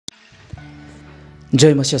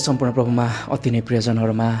जय मसीह सम्पूर्ण प्रभुमा अति नै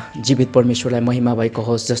प्रियजनहरूमा जीवित परमेश्वरलाई महिमा भएको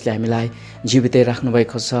होस्, जसले हामीलाई जीवितै राख्नु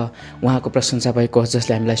भएको छ। उहाँको प्रशंसा भएको होस्,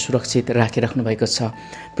 जसले हामीलाई सुरक्षित राखिराख्नु भएको छ।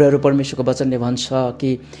 प्रियहरू, परमेश्वरको वचनले भन्छ कि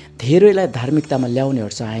धेरैलाई धार्मिकतामा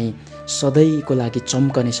ल्याउनेहरू चाहिँ सधैँको लागि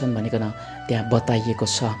चम्कनेछन् भनिकन त्यहाँ बताइएको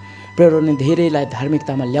छ। प्रियहरू, धेरैलाई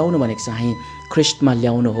धार्मिकतामा ल्याउनु भनेको चाहिँ ख्रिस्टमा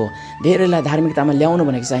ल्याउनु हो। धेरैलाई धार्मिकतामा ल्याउनु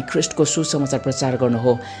भनेको चाहिँ ख्रिस्टको सुसमाचार प्रचार गर्नु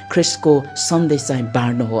हो, ख्रिस्टको सन्देश चाहिँ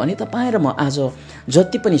बाँड्नु हो। अनि तपाईँ र म आज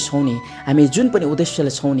जति पनि छौँ नि, हामी जुन पनि उद्देश्यले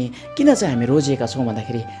छौँ नि, किन चाहिँ हामी रोजिएका छौँ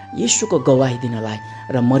भन्दाखेरि यीशुको गवाही दिनलाई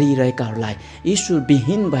र मरिरहेकाहरूलाई,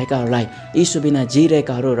 यीशुविहीन भएकाहरूलाई, यीशु बिना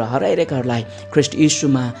जिरहेकाहरू र हराइरहेकाहरूलाई ख्रिस्ट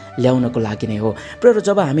यीशुमा ल्याउनको लागि नै हो। प्रियहरू,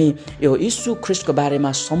 जब हामी यो यीशु ख्रिस्टको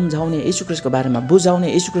बारेमा सम्झाउने, यीशु ख्रिस्टको बारेमा बुझाउने,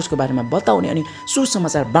 यीशु ख्रिस्टको बारेमा बताउने अनि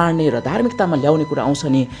सुसमाचार बाँड्ने र धार्मिकतामा ल्याउने कुरा आउँछ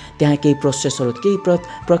नि, त्यहाँ केही प्रोसेसहरू, केही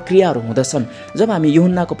प्रक्रियाहरू हुँदछन्। जब हामी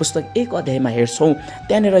यूहन्नाको पुस्तक 1 अध्यायमा हेर्छौँ,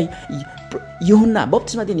 त्यहाँनिर यूहन्ना,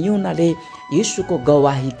 बप्तिस्मा दिने यूहन्नाले यीशुको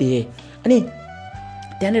गवाही दिए। अनि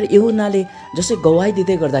त्यहाँनिर यूहन्नाले जसै गवाही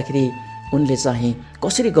दिँदै गर्दाखेरि उनले चाहिँ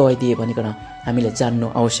कसरी गवाही दिए भनिकन हामीले जान्नु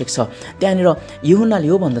आवश्यक छ। त्यहाँनिर यूहन्नाले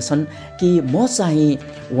यो भन्दछन् कि म चाहिँ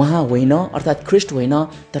उहाँ होइन, अर्थात् ख्रिस्ट होइन,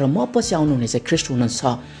 तर म पछि आउनुहुने चाहिँ ख्रिस्ट हुनुहुन्छ।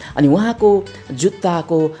 अनि उहाँको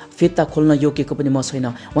जुत्ताको फित्ता खोल्न योग्यको पनि म छैन,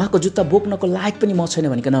 उहाँको जुत्ता बोक्नको लायक पनि म छैन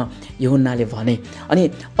भनिकन यूहन्नाले भने। अनि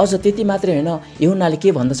अझ त्यति मात्रै होइन, यूहन्नाले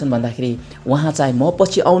के भन्दछन् भन्दाखेरि उहाँ चाहिँ म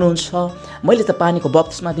पछि आउनुहुन्छ, मैले त पानीको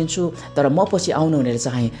बप्तिस्मा दिन्छु, तर म पछि आउनुहुनेले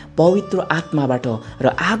चाहिँ पवित्र आत्माबाट र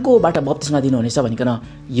आगोबाट बप्तिस्मा दिनुहुनेछ भनिकन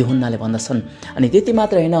यूहन्नाले भन्दछन्। अनि त्यति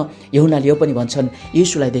मात्र होइन, यूहन्नाले यो पनि भन्छन्,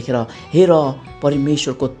 यीशुलाई देखेर हेर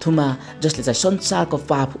परमेश्वरको थुमा जसले चाहिँ संसारको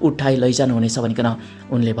पाप उठाइ लैजानुहुनेछ भनिकन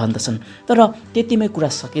उनले भन्दछन्। तर त्यतिमै कुरा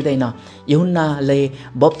सकिँदैन। यूहन्नाले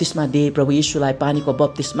बप्तिस्मा दिए प्रभु यीशुलाई पानीको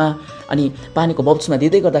बप्तिस्मा, अनि पानीको बप्तिस्मा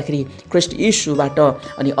दिँदै गर्दाखेरि ख्रिस्ट यीशुबाट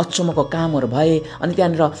अनि अचम्मको कामहरू भए। अनि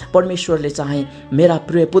त्यहाँनिर परमेश्वरले चाहिँ मेरा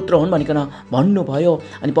प्रिय पुत्र हुन् भनिकन भन्नुभयो।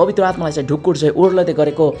 अनि पवित्र आत्मालाई चाहिँ ढुकुर चाहिँ ओर्लिँदै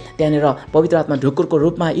गरेको, त्यहाँनिर पवित्र आत्मा ढुकुरको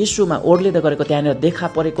रूपमा यीशुमा ओर्लिँदै गरेको त्यहाँनिर देखा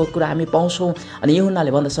परेको कुरा हामी पाउँछौँ। अनि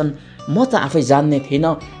यूहन्नाले भन्दछन्, म त आफै जान्ने थिएन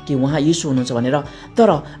कि उहाँ यीशु हुनुहुन्छ भनेर, तर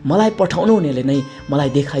मलाई पठाउनु हुनेले नै मलाई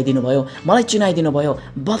देखाइदिनु भयो, मलाई चिनाइदिनु भयो,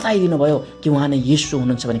 बताइदिनु भयो कि उहाँ नै यीशु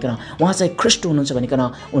हुनुहुन्छ भनिकन, उहाँ चाहिँ ख्रिस्ट हुनुहुन्छ भनिकन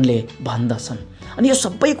उनले भन्दछन्। अनि यो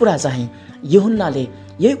सबै कुरा चाहिँ यूहन्नाले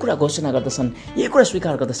यही कुरा घोषणा गर्दछन्, यही कुरा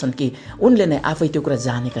स्वीकार गर्दछन् कि उनले नै आफै त्यो कुरा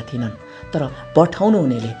जानेका थिएनन्, तर पठाउनु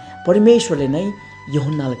हुनेले परमेश्वरले नै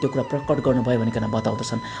यूहन्नालाई त्यो कुरा प्रकट गर्नुभयो भनिकन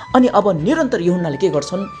बताउँदछन्। अनि अब निरन्तर यूहन्नाले के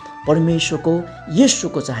गर्छन्, परमेश्वरको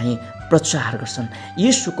येशूको चाहिँ प्रचार गर्छन्,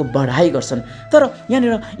 येशूको बढाइ गर्छन्। तर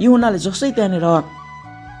यहाँनिर यूहन्नाले जसै त्यहाँनिर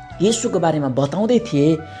येशूको बारेमा बताउँदै थिए,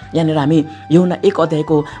 यहाँनिर हामी यूहन्ना 1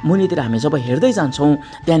 अध्यायको मुनितिर हामी जब हेर्दै जान्छौँ,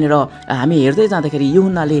 त्यहाँनिर हामी हेर्दै जाँदाखेरि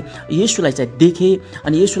यूहन्नाले येशूलाई चाहिँ देखे।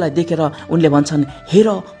 अनि येशूलाई देखेर उनले भन्छन्, हेर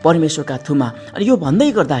परमेश्वरका थुमा। अनि यो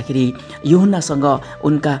भन्दै गर्दाखेरि यूहन्नासँग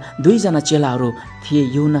उनका 2 जना चेलाहरू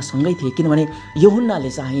थिए, यूहन्नासँगै थिए, किनभने यूहन्नाले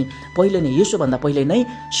चाहिँ पहिले नै, येशूभन्दा पहिले नै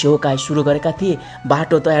सेवकाई सुरु गरेका थिए,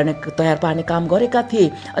 बाटो तयार पार्ने काम गरेका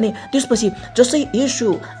थिए। अनि त्यसपछि जसै येशू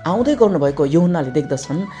आउँदै गर्नुभएको यूहन्नाले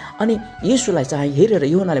देख्दछन्, अनि येशूलाई चाहिँ हेरेर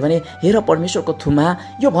यूहन्नाले भने, हेर परमेश्वरको थुमा।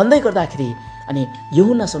 यो भन्दै गर्दाखेरि अनि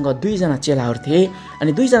यूहन्नासँग 2 जना चेलाहरू थिए।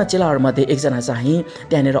 अनि 2 जना चेलाहरूमध्ये एकजना चाहिँ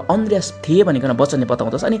त्यहाँनिर अन्द्रियास थिए भनिकन वचनले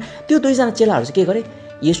बताउँदछ। अनि त्यो 2 जना चेलाहरू चाहिँ के गरे,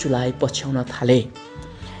 येशूलाई पछ्याउन थाले।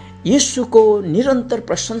 येशूको निरन्तर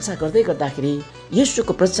प्रशंसा गर्दै गर्दाखेरि,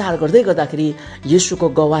 येशूको प्रचार गर्दै गर्दाखेरि, येशूको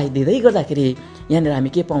गवाही दिँदै गर्दाखेरि यहाँनिर हामी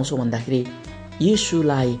के पाउँछौँ भन्दाखेरि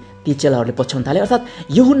येशूलाई ती चेलाहरूले पछ्याउन थाले।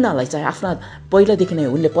 अर्थात् यूहन्नालाई चाहिँ आफ्ना पहिलादेखि नै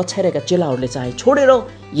उनले पछ्याइरहेका चेलाहरूले चाहिँ छोडेर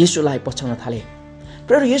येशूलाई पछ्याउन थाले।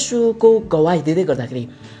 तर येशूको गवाही दिँदै गर्दाखेरि,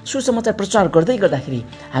 सुसमाचार प्रचार गर्दै गर्दाखेरि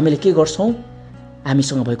हामीले के गर्छौँ,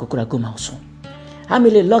 हामीसँग भएको कुरा गुमाउँछौँ।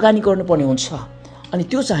 हामीले लगानी गर्नुपर्ने हुन्छ। अनि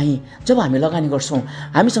त्यो चाहिँ जब हामी लगानी गर्छौँ,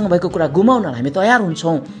 हामीसँग भएको कुरा गुमाउन हामी तयार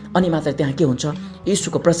हुन्छौँ, अनि मात्र त्यहाँ के हुन्छ,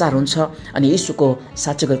 येशूको प्रचार हुन्छ। अनि येशूको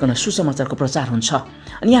साँच्चै गरिकन सुसमाचारको प्रचार हुन्छ।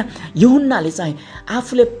 अनि यहाँ यूहन्नाले चाहिँ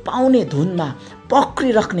आफूले पाउने धुनमा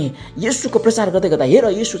पक्रिराख्ने येशूको प्रचार गर्दै गर्दा, हेर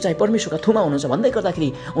येशू चाहिँ परमेश्वरका थुमा हुनुहुन्छ भन्दै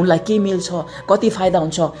गर्दाखेरि उनलाई के मिल्छ, कति फाइदा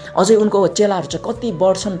हुन्छ, अझै उनको चेलाहरू चाहिँ कति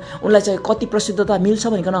बढ्छन्, उनलाई चाहिँ कति प्रसिद्धता मिल्छ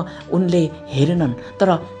भनिकन उनले हेरेनन्। तर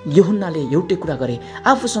यूहन्नाले एउटै कुरा गरे,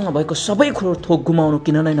 आफूसँग भएको सबै थोक गुमाउनु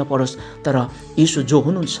किन नै नपरोस्, तर येशू जो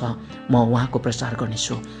हुनुहुन्छ म उहाँको प्रचार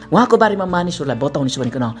गर्नेछु, उहाँको बारेमा मानिसहरूलाई बताउनेछु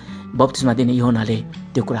भनिकन बप्तिस्मा दिने यूहन्नाले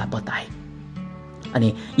त्यो कुरा बताए। अनि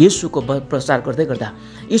येशूको प्रचार गर्दै गर्दा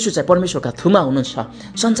येशू चाहिँ परमेश्वरका थुमा हुनुहुन्छ,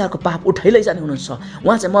 संसारको पाप उठाइ लैजाने हुनुहुन्छ,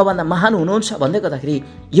 उहाँ चाहिँ मभन्दा महान हुनुहुन्छ भन्दै गर्दाखेरि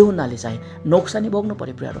यूहन्नाले चाहिँ नोक्सानी भोग्नु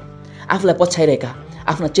पर्यो। प्रियहरू, आफूलाई पछ्याइरहेका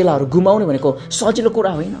आफ्ना चेलाहरू गुमाउने भनेको सजिलो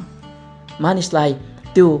कुरा होइन। मानिसलाई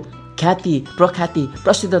त्यो ख्याति प्रख्याति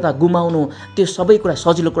प्रसिद्धता गुमाउनु त्यो सबै कुरा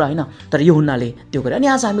सजिलो कुरा होइन, तर यूहन्नाले त्यो गरे। अनि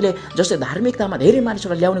आज हामीले जस्तै धार्मिकतामा धेरै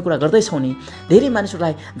मानिसहरूलाई ल्याउने कुरा गर्दैछौँ नि, धेरै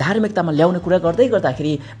मानिसहरूलाई धार्मिकतामा ल्याउने कुरा गर्दै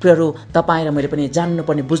गर्दाखेरि प्रियहरू, तपाईँ र मैले पनि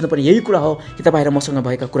जान्नुपर्ने बुझ्नुपर्ने यही कुरा हो कि तपाईँ र मसँग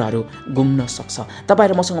भएका कुराहरू गुम्न सक्छ, तपाईँ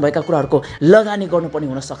र मसँग भएका कुराहरूको लगानी गर्नुपर्ने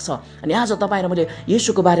हुनसक्छ। अनि आज तपाईँ र मैले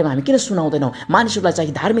येशूको बारेमा हामी किन सुनाउँदैनौँ, मानिसहरूलाई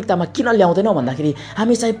चाहिँ धार्मिकतामा किन ल्याउँदैनौँ भन्दाखेरि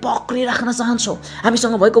हामी चाहिँ पक्रिराख्न चाहन्छौँ,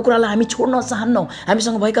 हामीसँग भएको कुरालाई हामी छोड्न चाहन्नौँ,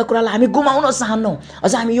 हामीसँग भएका कुरालाई हामी गुमाउन चाहन्नौँ।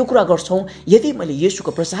 अझ हामी यो कुरा गर्छौँ, यदि मैले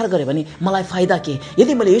येशूको प्रचार गरेँ भने मलाई फाइदा के,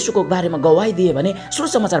 यदि मैले येशूको बारेमा गवाई दिएँ भने,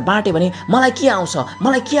 सुसमाचार बाँटेँ भने मलाई के आउँछ,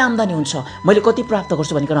 मलाई के आम्दानी हुन्छ, मैले कति प्राप्त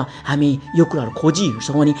गर्छु भनिकन हामी यो कुराहरू खोजी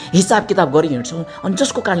हिँड्छौँ अनि हिसाब किताब गरी हिँड्छौँ। अनि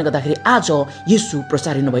जसको कारणले गर्दाखेरि आज येशू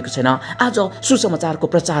प्रचारिनु भएको छैन, आज सुसमाचारको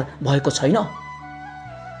प्रचार भएको छैन।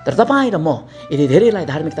 तर तपाईँ र म यदि धेरैलाई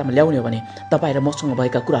धार्मिकतामा ल्याउने हो भने तपाईँ र मसँग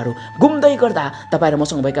भएका कुराहरू गुम्दै गर्दा, तपाईँ र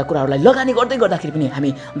मसँग भएका कुराहरूलाई लगानी गर्दै गर्दाखेरि पनि हामी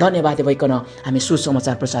धन्यवादी भइकन हामी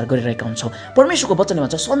सुसमाचार प्रचार गरिरहेका हुन्छौँ। परमेश्वरको वचनले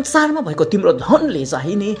भन्छ, संसारमा भएको तिम्रो धनले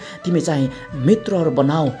चाहिँ नि तिमी चाहिँ मित्रहरू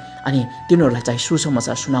बनाऊ अनि तिनीहरूलाई चाहिँ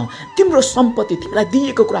सुसमाचार सुनाऊ, तिम्रो सम्पत्ति तिमीलाई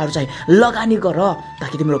दिएको कुराहरू चाहिँ लगानी गर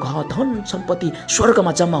ताकि तिम्रो घर धन सम्पत्ति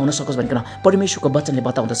स्वर्गमा जम्मा हुन सकोस् भनिकन परमेश्वरको वचनले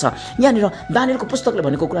बताउँदछ। यहाँनिर दानियलको पुस्तकले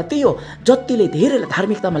भनेको कुरा त्यही हो, जतिले धेरैलाई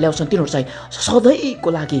धार्मिकतामा ल्याउँछन् तिनीहरू चाहिँ सधैँको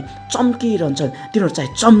लागि चम्किरहन्छन्, तिनीहरू चाहिँ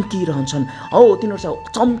चम्किरहन्छन्, हो तिनीहरू चाहिँ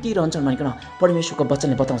चम्किरहन्छन् भनिकन परमेश्वरको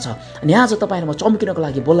वचनले बताउँछ। अनि आज तपाईँ र म चम्किनको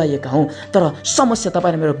लागि बोलाइएका हौँ, तर समस्या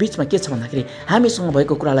तपाईँ र मेरो बिचमा के छ भन्दाखेरि हामीसँग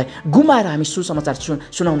भएको कुरालाई गुमाएर हामी सुसमाचार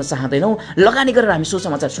सुनाउन चाहँदैनौँ, लगानी गरेर हामी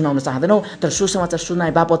सुसमाचार सुनाउन चाहँदैनौँ। तर सुसमाचार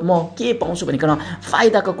सुनाए बापत म के पाउँछु भनिकन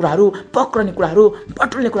फाइदाका कुराहरू, पक्रने कुराहरू,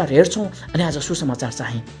 बटुल्ने कुराहरू हेर्छौँ। अनि आज सुसमाचार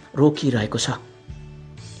चाहिँ रोकिरहेको छ।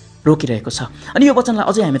 अनि यो वचनलाई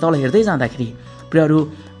अझै हामी तल हेर्दै जाँदाखेरि प्रियहरू,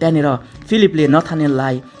 त्यहाँनिर फिलिपले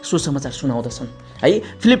नथानिएललाई सुसमाचार सुनाउँदछन् है।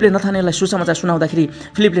 फिलिपले नथानिएललाई सुसमाचार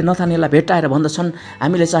सुनाउँदाखेरि फिलिपले नथानिएललाई भेटाएर भन्दछन्,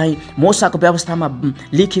 हामीले चाहिँ मोसाको व्यवस्थामा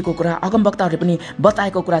लेखिएको कुरा, अगमवक्ताहरूले पनि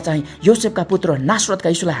बताएको कुरा चाहिँ योसेफका पुत्र नासरतका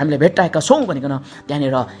यीशुलाई हामीले भेटाएका छौँ भनिकन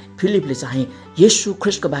त्यहाँनिर फिलिपले चाहिँ येशू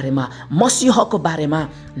ख्रिस्टको बारेमा, मसीहको बारेमा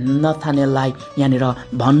नथानिएललाई यहाँनिर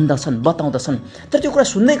भन्दछन्, बताउँदछन्। तर त्यो कुरा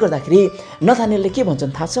सुन्दै गर्दाखेरि नथानिएलले के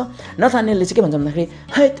भन्छन् थाहा छ? नथानिएलले चाहिँ के भन्छन् भन्दाखेरि,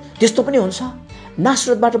 हैट त्यस्तो पनि हुन्छ,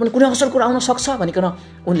 नासरतबाट पनि कुनै असल कुरा आउन सक्छ भनिकन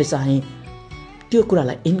उनले चाहिँ त्यो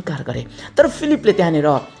कुरालाई इन्कार गरे। तर फिलिपले त्यहाँनिर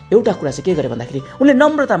एउटा कुरा चाहिँ के गरे भन्दाखेरि उनले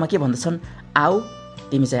नम्रतामा के भन्दछन्, आऊ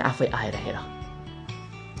तिमी चाहिँ आफै आएर हेर।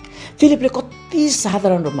 फिलिपले कति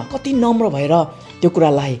साधारण रूपमा, कति नम्र भएर त्यो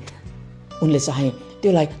कुरालाई उनले चाहिँ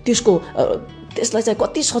त्यसलाई चाहिँ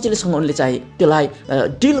कति सजिलैसँग उनले चाहिँ त्यसलाई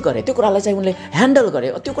डिल गरे, त्यो कुरालाई चाहिँ उनले ह्यान्डल गरे,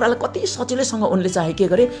 त्यो कुरालाई कति सजिलैसँग उनले चाहिँ के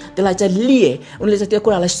गरे, त्यसलाई चाहिँ लिए, उनले चाहिँ त्यो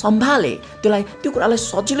कुरालाई सम्हाले, त्यो कुरालाई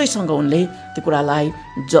सजिलैसँग उनले त्यो कुरालाई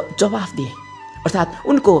जवाफ दिए। अर्थात्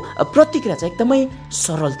उनको प्रतिक्रिया चाहिँ एकदमै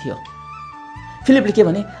सरल थियो। फिलिपले के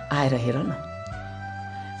भने, आएर हेर न।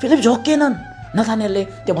 फिलिप झोकेनन्। नथानिएलले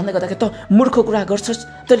त्यो भन्दै गर्दाखेरि त मूर्ख कुरा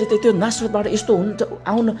गर्छस्, तैँले त्यो नासरतबाट यस्तो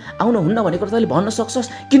आउनु हुन्न भनेको तैँले भन्न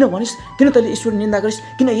सक्छस्, किन भनिस्, किन तैँले ईश्वर निन्दा गरिस्,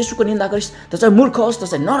 किन येशूको निन्दा गरिस्, त चाहिँ मूर्ख होस्, त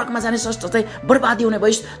चाहिँ नरकमा जानेछस्, त चाहिँ बर्बादी हुने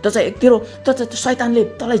भइस्, त चाहिँ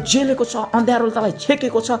शैतानले तँलाई जेलेको छ, अँध्यारोले तँलाई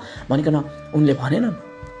छेकेको छ भनिकन उनले भनेनन्।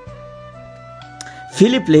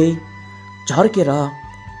 फिलिपले झर्केर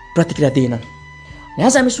प्रतिक्रिया दिएनन्। यहाँ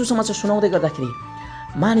चाहिँ हामी सुसमाचार सुनाउँदै गर्दाखेरि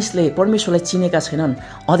मानिसले परमेश्वरलाई चिनेका छैनन्,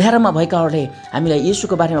 अँध्यारोमा भएकाहरूले हामीलाई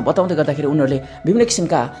येशूको बारेमा बताउँदै गर्दाखेरि उनीहरूले विभिन्न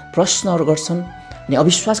किसिमका प्रश्नहरू गर्छन् अनि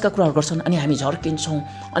अविश्वासका कुराहरू गर्छन्, अनि हामी झर्किन्छौँ,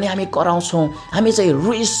 अनि हामी कराउँछौँ, हामी चाहिँ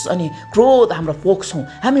रिस अनि क्रोध हाम्रो पोख्छौँ,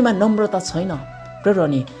 हामीमा नम्रता छैन।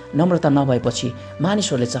 अनि नम्रता नभएपछि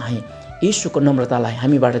मानिसहरूले चाहिँ येशूको नम्रतालाई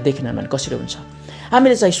हामीबाट देखेनन् भने कसरी हुन्छ?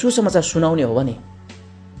 हामीले चाहिँ सुसमाचार सुनाउने हो भने,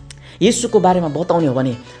 येशूको बारेमा बताउने हो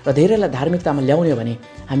भने र धेरैलाई धार्मिकतामा ल्याउने हो भने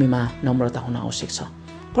हामीमा नम्रता हुन आवश्यक छ।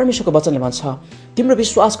 परमेश्वरको वचनले भन्छ, तिम्रो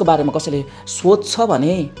विश्वासको बारेमा कसैले सोध्छ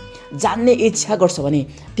भने, जान्ने इच्छा गर्छ भने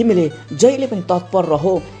तिमीले जहिले पनि तत्पर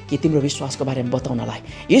रहो कि तिम्रो विश्वासको बारेमा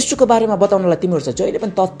बताउनलाई, येशूको बारेमा बताउनलाई तिमीहरू चाहिँ जहिले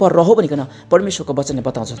पनि तत्पर रहो भनिकन परमेश्वरको वचनले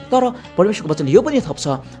बताउँछ। तर परमेश्वरको वचनले यो पनि थप्छ,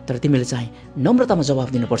 तर तिमीले चाहिँ नम्रतामा जवाफ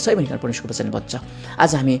दिनुपर्छ है भनिकन परमेश्वरको वचनले भन्छ।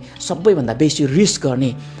 आज हामी सबैभन्दा बेसी रिस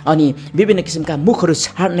गर्ने अनि विभिन्न किसिमका मुखहरू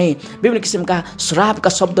छाड्ने, विभिन्न किसिमका श्रापका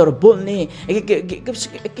शब्दहरू बोल्ने,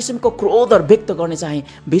 एक किसिमको क्रोधहरू व्यक्त गर्ने चाहिँ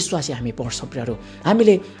विश्वासी हामी पर्छौँ। प्रियहरू,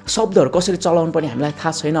 हामीले शब्दहरू कसरी चलाउनु पर्ने हामीलाई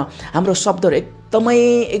थाहा छैन। हाम्रो शब्दहरू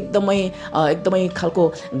एकदमै खालको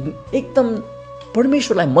एकदम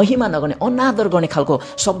परमेश्वरलाई महिमा नगर्ने, अनादर गर्ने खालको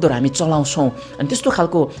शब्दहरू हामी चलाउँछौँ अनि त्यस्तो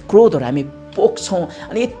खालको क्रोधहरू हामी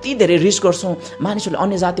पोख्छौँ अनि यति धेरै रिस गर्छौँ। मानिसहरूले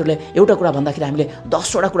अन्य जातिहरूले एउटा कुरा भन्दाखेरि हामीले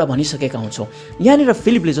 10वटा कुरा भनिसकेका हुन्छौँ। यहाँनिर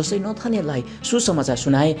फिलिपले जस्तै नथानिएललाई सुसमाचार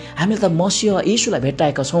सुनाए, हामीले त मसीह यीशुलाई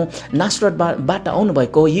भेट्टाएका छौँ, नासरतबाट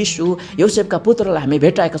आउनुभएको यीशु योसेफका पुत्रलाई हामी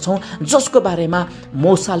भेट्टाएका छौँ, जसको बारेमा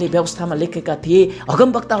मूसाले व्यवस्थामा लेखेका थिए,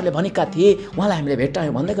 अगमवक्ताहरूले भनेका थिए, उहाँलाई हामीले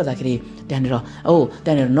भेट्टायौँ भन्दै गर्दाखेरि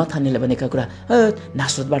त्यहाँनिर नथानिएलले भनेका कुरा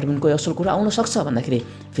नासरतबाट पनि कोही असल कुरा आउन सक्छ भन्दाखेरि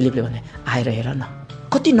फिलिपले भने आएर हेर न।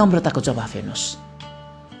 कति नम्रताको जवाफ हेर्नुहोस्।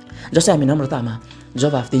 जसै हामी नम्रतामा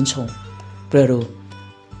जवाफ दिन्छौँ, प्रियहरू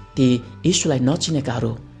ती यीशुलाई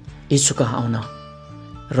नचिनेकाहरू यीशु कहाँ आउन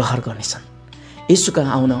रहर गर्नेछन्, यीशु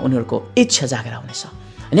कहाँ आउन उनीहरूको इच्छा जागेर आउनेछ।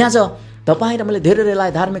 अनि आज तपाईँ र मैले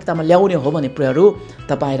धेरैलाई धार्मिकतामा ल्याउने हो भने प्रियहरू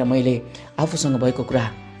तपाईँ र मैले आफूसँग भएको कुरा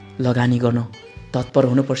लगानी गर्न तत्पर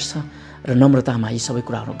हुनुपर्छ र नम्रतामा यी सबै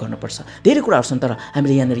कुराहरू गर्नुपर्छ। धेरै कुराहरू छन्, तर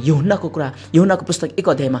हामीले यहाँनिर यूहन्नाको पुस्तक 1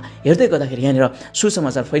 अध्यायमा हेर्दै गर्दाखेरि यहाँनिर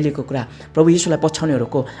सुसमाचार फैलिएको कुरा, प्रभु यीशुलाई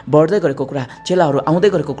पछाउनेहरूको बढ्दै गरेको कुरा, चेलाहरू आउँदै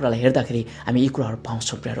गरेको कुरालाई हेर्दाखेरि हामी यी कुराहरू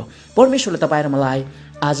पाउँछौँ। प्रियहरू परमेश्वरले तपाईँ र मलाई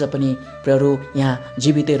आज पनि प्रियहरू यहाँ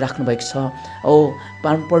जीवितै राख्नुभएको छ।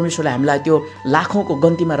 परमेश्वरले हामीलाई त्यो लाखौँको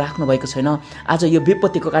गन्तीमा राख्नुभएको छैन। आज यो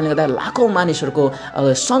विपत्तिको कारणले गर्दा लाखौँ मानिसहरूको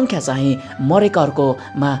सङ्ख्या चाहिँ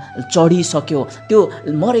मरेकाहरूकोमा चढिसक्यो। त्यो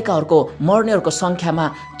मरेकाहरूको मर्नेहरूको सङ्ख्यामा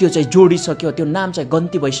त्यो चाहिँ जोडिसक्यो, त्यो नाम चाहिँ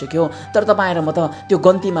गन्ती भइसक्यो। तर तपाईँ र म त त्यो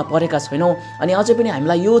गन्तीमा परेका छैनौँ। अनि अझै पनि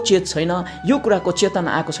हामीलाई यो चेत छैन, यो कुराको चेतना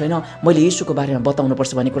आएको छैन, मैले यीशुको बारेमा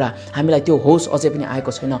बताउनुपर्छ भन्ने कुरा हामीलाई त्यो होस अझै पनि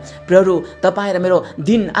आएको छैन। प्रियहरू तपाईँ र मेरो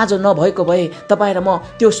दिन आज नभएको भए, तपाईँ र म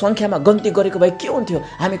त्यो सङ्ख्यामा गन्ती गरेको भए के हुन्थ्यो?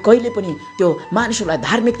 हामी कहिले पनि त्यो मानिसहरूलाई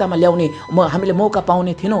धार्मिकतामा ल्याउने हामीले मौका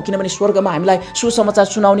पाउने थिएनौँ, किनभने स्वर्गमा हामीलाई सुसमाचार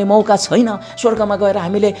सुनाउने मौका छैन। स्वर्गमा गएर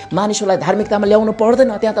हामीले मानिसहरूलाई धार्मिकतामा ल्याउनु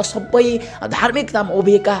पर्दैन। त्यहाँ त सबै धार्मिकतामा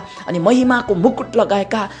उभिएका अनि महिमाको मुकुट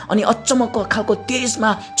लगाएका अनि अचम्मको खालको तेजमा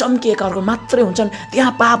चम्किएकाहरू मात्रै हुन्छन्।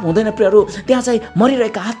 त्यहाँ पाप हुँदैन प्रियहरू, त्यहाँ चाहिँ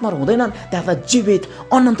मरिरहेका आत्माहरू हुँदैनन्, त्यहाँ त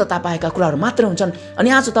जीवित अनन्तता पाएका कुराहरू मात्रै हुन्छन्। अनि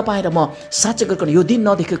आज तपाईँ र म साँच्चै गरिकन यो दिन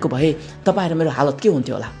नदेखेको भए तपाईँ र मेरो हालत के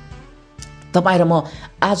हुन्थ्यो होला? तपाईँ र म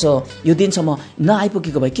आज यो दिनसम्म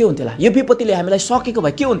नआइपुगेको भए के हुन्थ्यो होला? यो विपत्तिले हामीलाई सकेको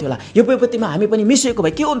भए के हुन्थ्यो होला? यो विपत्तिमा हामी पनि मिसिएको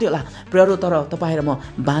भए के हुन्थ्यो होला? प्रियहरू तर तपाईँ र म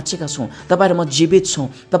बाँचेका छौँ, तपाईँ र म जीवित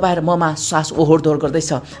छौँ, तपाईँ र ममा सास ओहोर दोहोर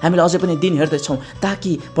गर्दैछ। हामीले अझै पनि दिन हेर्दैछौँ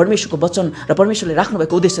ताकि परमेश्वरको वचन र परमेश्वरले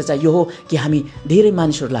राख्नुभएको उद्देश्य चाहिँ यो हो कि हामी धेरै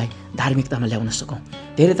मानिसहरूलाई धार्मिकतामा ल्याउन सकौँ।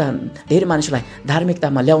 धेरै मानिसहरूलाई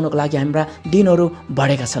धार्मिकतामा ल्याउनको लागि हाम्रा दिनहरू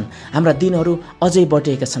बढेका छन्, हाम्रा दिनहरू अझै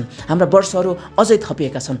बढेका छन्, हाम्रा वर्षहरू अझै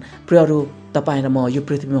थपिएका छन्। प्रियहरू तपाईँ र म यो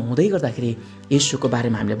पृथ्वीमा हुँदै गर्दाखेरि यीशुको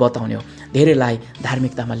बारेमा हामीले बताउने हो, धेरैलाई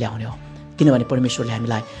धार्मिकतामा ल्याउने हो, किनभने परमेश्वरले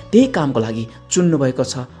हामीलाई त्यही कामको लागि चुन्नुभएको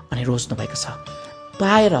छ अनि रोज्नु भएको छ।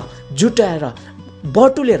 पाएर जुटाएर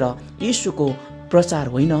बटुलेर यीशुको प्रचार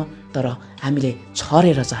होइन, तर हामीले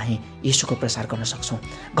छरेर चाहिँ यीशुको प्रचार गर्न सक्छौँ।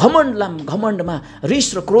 घमण्डमा रिस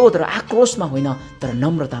र क्रोध र आक्रोशमा होइन, तर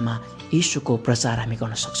नम्रतामा यीशुको प्रचार हामी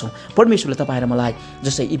गर्न सक्छौँ। परमेश्वरले तपाईँ र मलाई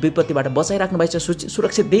जस्तै यी विपत्तिबाट बचाइराख्नु भएको छ,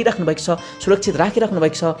 सुरक्षित दिइराख्नु भएको छ, सुरक्षित राखिराख्नु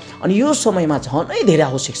भएको छ। अनि यो समयमा झनै धेरै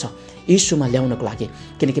आवश्यक छ यीशुमा ल्याउनको लागि,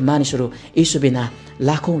 किनकि मानिसहरू यीशु बिना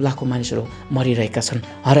लाखौँ मानिसहरू मरिरहेका छन्,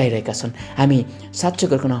 हराइरहेका छन्। हामी साँच्चै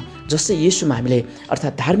गरिकन जस्तै यीशुमा हामीले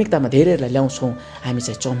अर्थात् धार्मिकतामा धेरैलाई ल्याउँछौँ, हामी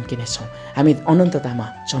चाहिँ चम्किनेछौँ, हामी अनन्ततामा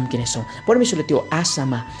चम्किनेछौँ। परमेश्वरले त्यो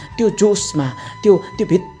आशामा, त्यो जोसमा, त्यो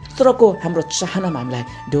भित्रको हाम्रो चाहनामा हामीलाई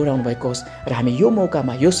डोराउनु भएको होस् र हामी यो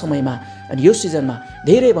मौकामा, यो समयमा अनि यो सिजनमा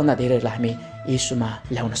धेरैभन्दा धेरैलाई हामी यीशुमा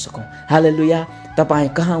ल्याउन सकौँ। हालेलुया।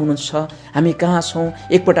 तपाईँ कहाँ हुनुहुन्छ? हामी कहाँ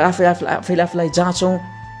छौँ? एकपल्ट आफैलाई जाँचौँ।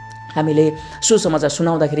 हामीले सुसमाचार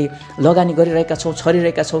सुनाउँदाखेरि लगानी गरिरहेका छौँ,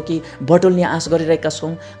 छरिरहेका छौँ कि बटुल्ने आश गरिरहेका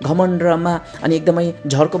छौँ, घमण्डमा अनि एकदमै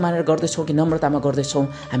झर्को मानेर गर्दैछौँ कि नम्रतामा गर्दैछौँ?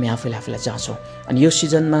 हामी आफैलाई जाँचौँ। अनि यो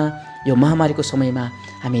सिजनमा, यो महामारीको समयमा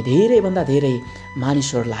हामी धेरैभन्दा धेरै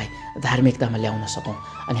मानिसहरूलाई धार्मिकतामा ल्याउन सकौँ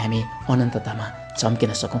अनि हामी अनन्ततामा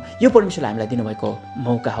चम्किन सकौँ। यो परमेश्वरले हामीलाई दिनुभएको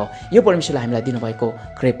मौका हो, यो परमेश्वरले हामीलाई दिनुभएको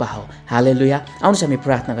कृपा हो। हालेलुया। आउनुहोस् हामी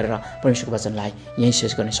प्रार्थना गरेर परमेश्वरको वचनलाई यहीँ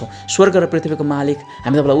शेष गर्नेछौँ। स्वर्ग र पृथ्वीको मालिक,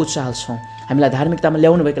 हामी तपाईँलाई उचाल्छौँ, हामीलाई धार्मिकतामा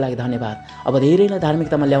ल्याउनुभएको लागि धन्यवाद। अब धेरैलाई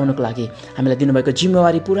धार्मिकतामा ल्याउनको लागि हामीलाई दिनुभएको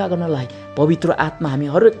जिम्मेवारी पुरा गर्नलाई पवित्र आत्मा हामी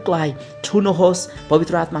हरेकलाई छुनुहोस्,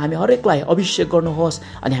 पवित्र आत्मा हामी हरेकलाई अभिषेक गर्नुहोस्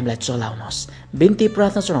अनि हामीलाई चलाउनुहोस्। बिन्ती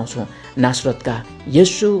प्रार्थना चढाउँछौँ नासरतका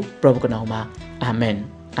येशू प्रभुको नाउँमा। आमेन,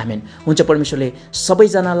 आमेन। हुन्छ। परमेश्वरले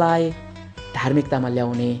सबैजनालाई धार्मिकतामा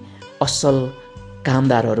ल्याउने असल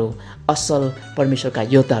कामदारहरू, असल परमेश्वरका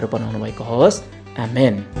योद्धाहरू बनाउनु भएको होस्।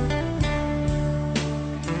 आमेन।